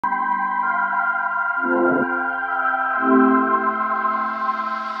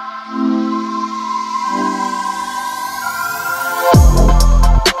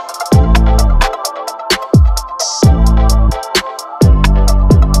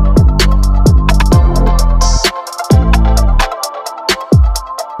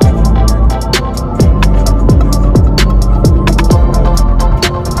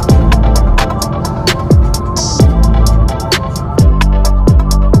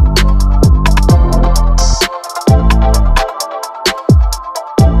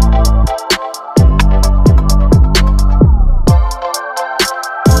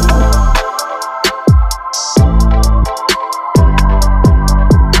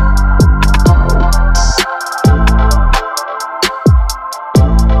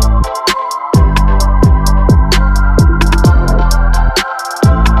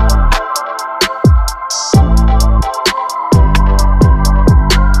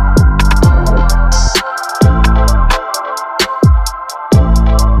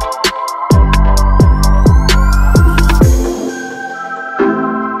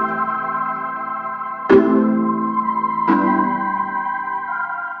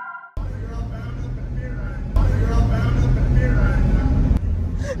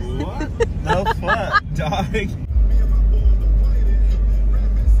No fuck, dog.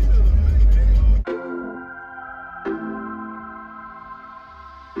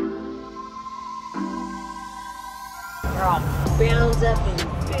 They're all bound up and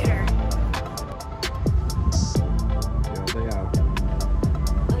bitter. Yeah, they are.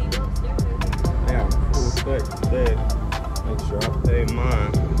 Oh, you go upstairs? They are full effect today. Make sure I pay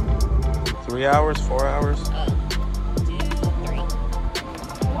mine. 3 hours, 4 hours? 2, 3.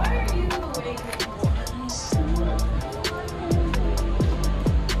 Why are you waiting for us?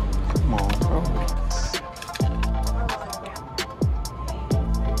 Come on, bro.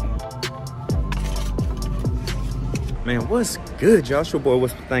 Man, what's good, y'all? It's your boy,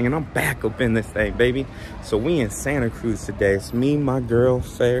 What's the Thing, and I'm back up in this thing, baby. So we in Santa Cruz today. It's me, my girl,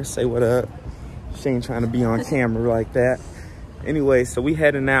 Fair. Say what up. She ain't trying to be on camera like that. Anyway, so we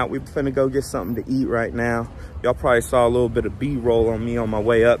heading out. We finna go get something to eat right now. Y'all probably saw a little bit of B-roll on me on my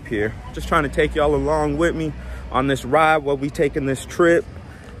way up here. Just trying to take y'all along with me on this ride while we taking this trip.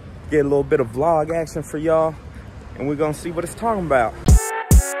 Get a little bit of vlog action for y'all. And we're gonna see what it's talking about.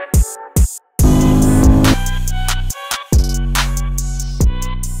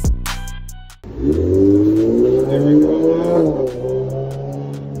 There we go.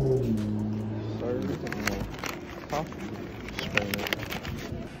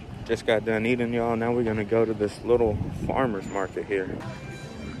 Just got done eating, y'all. Now we're gonna go to this little farmer's market here.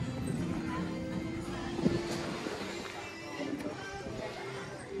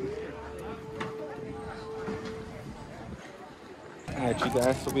 Alright, you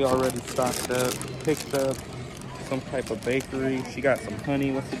guys, so we already stocked up, picked up some type of bakery. She got some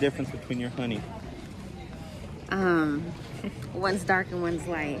honey. What's the difference between your honey? One's dark and one's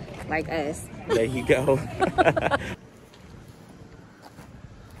light, like us. There you go.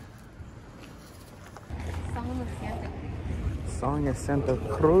 Song of Santa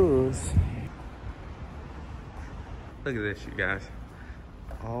Cruz. Look at this, you guys.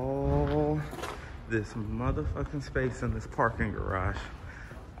 All this motherfucking space in this parking garage.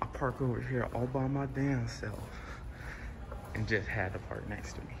 I park over here all by my damn self and just had to park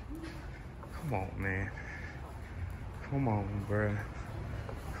next to me. Come on, man. Come on, bruh.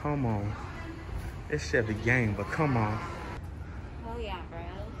 Come on. It's Chevy gang, but come on. Oh yeah, bro.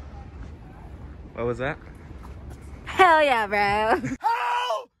 What was that? Hell yeah, bro.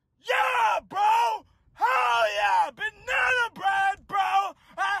 Hell yeah, bro! Hell yeah! Banana bread, bro!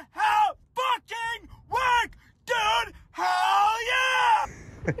 Hell fucking work, dude! Hell yeah!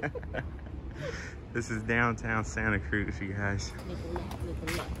 This is downtown Santa Cruz, you guys.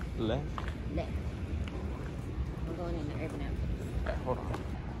 Left? Left. We're going in the urban outfits. Okay, hold on.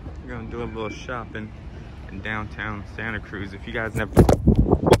 We're gonna do a little shopping in downtown Santa Cruz. If you guys never...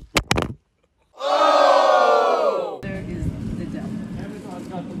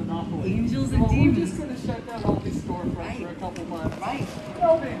 Angels and demons. We're just going to shut down all these storefronts for a couple months. Right.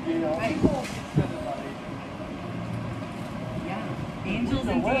 No big deal. Right. Yeah. Angels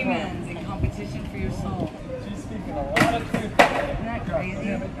and demons in competition for your soul. She's speaking a lot of truth. Isn't that crazy? God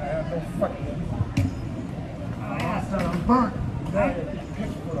damn it, I have no fucking... Oh, yeah. I'm burnt. Now I get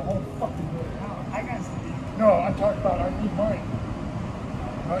picked for the whole fucking day. Oh, I got something. No, I'm talking about I need mine.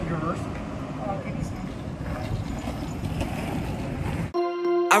 Not yours. Oh, I'll give you some.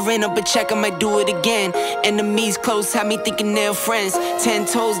 I ran up a check, I might do it again. Enemies close, had me thinking they're friends. 10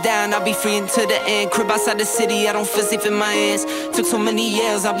 toes down, I'll be free until the end. Crib outside the city, I don't feel safe in my hands. Took so many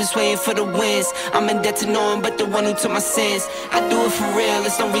years, I'm just waiting for the wins. I'm in debt to no one but the one who took my sins. I do it for real,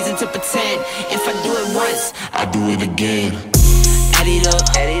 there's no reason to pretend. If I do it once, I do it again. Add it up,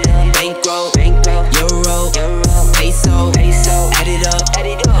 bankroll, euro, peso, add it up.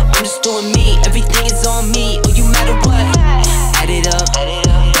 I'm just doing me, everything is on me. Oh, you matter what? Add it up,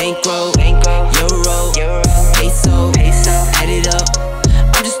 bankroll, euro, peso, add it up.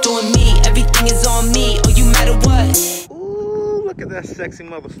 I'm just doing me, everything is on me. Oh, you matter what? Ooh, look at that sexy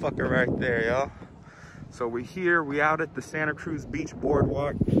motherfucker right there, y'all. So we're here, we out at the Santa Cruz Beach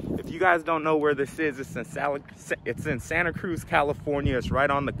Boardwalk. If you guys don't know where this is, it's in Santa Cruz, California. It's right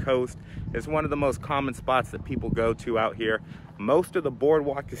on the coast. It's one of the most common spots that people go to out here. Most of the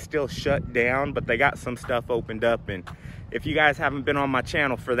boardwalk is still shut down, but they got some stuff opened up. And if you guys haven't been on my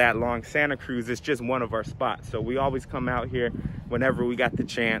channel for that long, Santa Cruz is just one of our spots. So we always come out here whenever we got the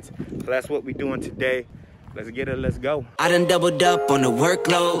chance. So that's what we're doing today. Let's get it, let's go. I done doubled up on the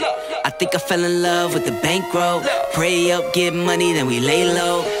workload. I think I fell in love with the bankroll. Pray up, get money, then we lay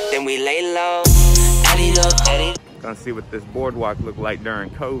low. Add it up. Gonna see what this boardwalk looked like during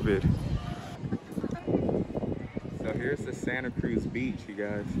COVID. So here's the Santa Cruz Beach, you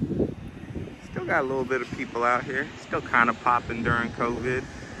guys. Still got a little bit of people out here. Still kind of popping during COVID.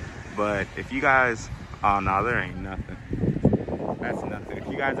 But if you guys, oh no, there ain't nothing. That's nothing. If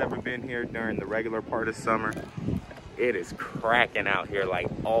you guys ever been here during the regular part of summer, it is cracking out here like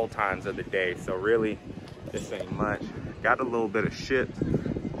all times of the day. So really, this ain't much. Got a little bit of shit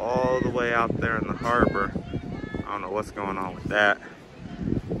all the way out there in the harbor. I don't know what's going on with that.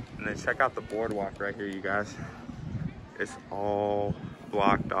 And then check out the boardwalk right here, you guys. It's all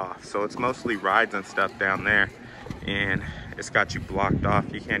blocked off. So it's mostly rides and stuff down there. And it's got you blocked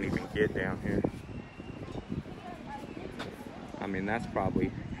off. You can't even get down here. I mean, that's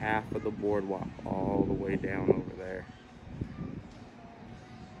probably half of the boardwalk all the way down over there.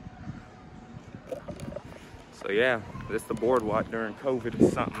 So yeah, this the boardwalk during COVID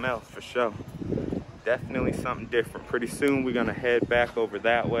is something else for sure. Definitely something different. Pretty soon we're gonna head back over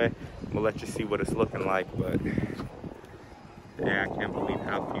that way. We'll let you see what it's looking like, but yeah, I can't believe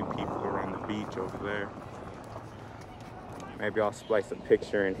how few people are on the beach over there. Maybe I'll splice a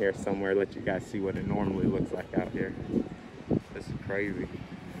picture in here somewhere, let you guys see what it normally looks like out here. This is crazy.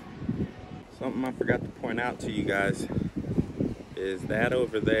 Something I forgot to point out to you guys is that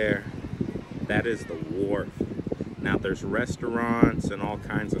over there, that is the wharf. Now there's restaurants and all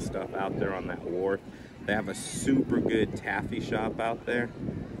kinds of stuff out there on that wharf. They have a super good taffy shop out there.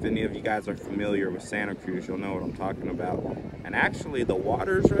 If any of you guys are familiar with Santa Cruz, you'll know what I'm talking about. And actually the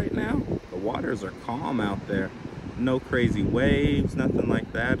waters right now, the waters are calm out there. No crazy waves, nothing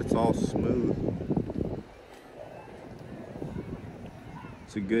like that. It's all smooth.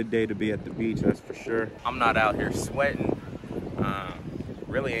 It's a good day to be at the beach, that's for sure. I'm not out here sweating.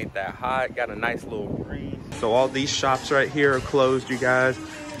 Really ain't that hot. Got a nice little breeze. So all these shops right here are closed, you guys.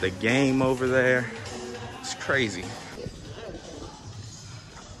 The game over there, it's crazy.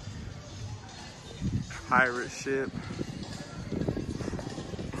 Pirate ship.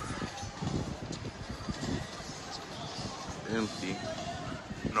 Empty.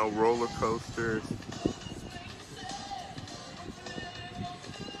 No roller coasters.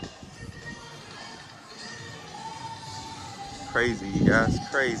 Crazy, you guys,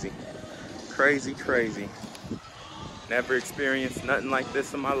 crazy. Crazy. Never experienced nothing like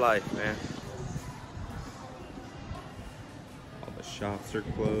this in my life, man. All the shops are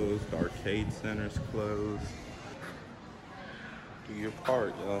closed, arcade centers closed. Do your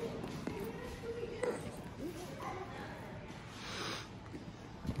part, y'all.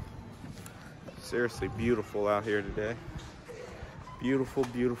 Seriously beautiful out here today. Beautiful,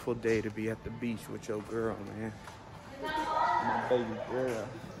 beautiful day to be at the beach with your girl, man. My baby girl.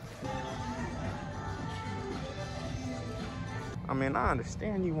 I mean, I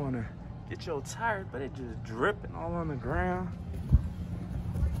understand you want to get your tired, but it just dripping all on the ground.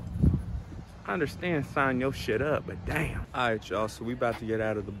 I understand sign your shit up, but damn. All right, y'all, so we about to get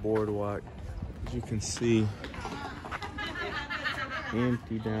out of the boardwalk. As you can see,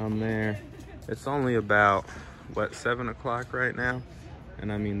 empty down there. It's only about, what, 7 o'clock right now?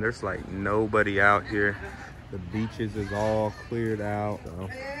 And I mean, there's like nobody out here. The beaches is all cleared out. So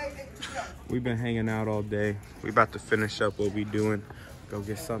we've been hanging out all day. We about to finish up what we doing. Go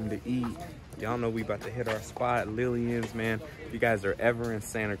get something to eat. Y'all know we about to hit our spot, Lillian's, man. If you guys are ever in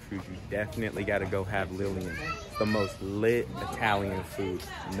Santa Cruz, you definitely got to go have Lillian's. It's the most lit Italian food,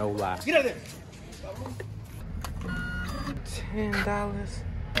 no lie. Get out of there. $10.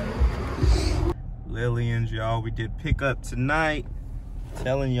 Lillian's, y'all. We did pick up tonight.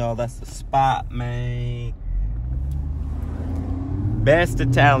 Telling y'all that's the spot, man. Best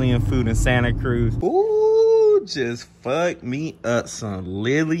Italian food in Santa Cruz. Ooh, just fuck me up some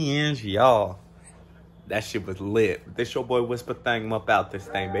Lillian's, y'all. That shit was lit. This your boy Whisper Thing. I'm up out this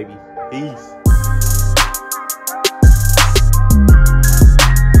thing, baby. Peace.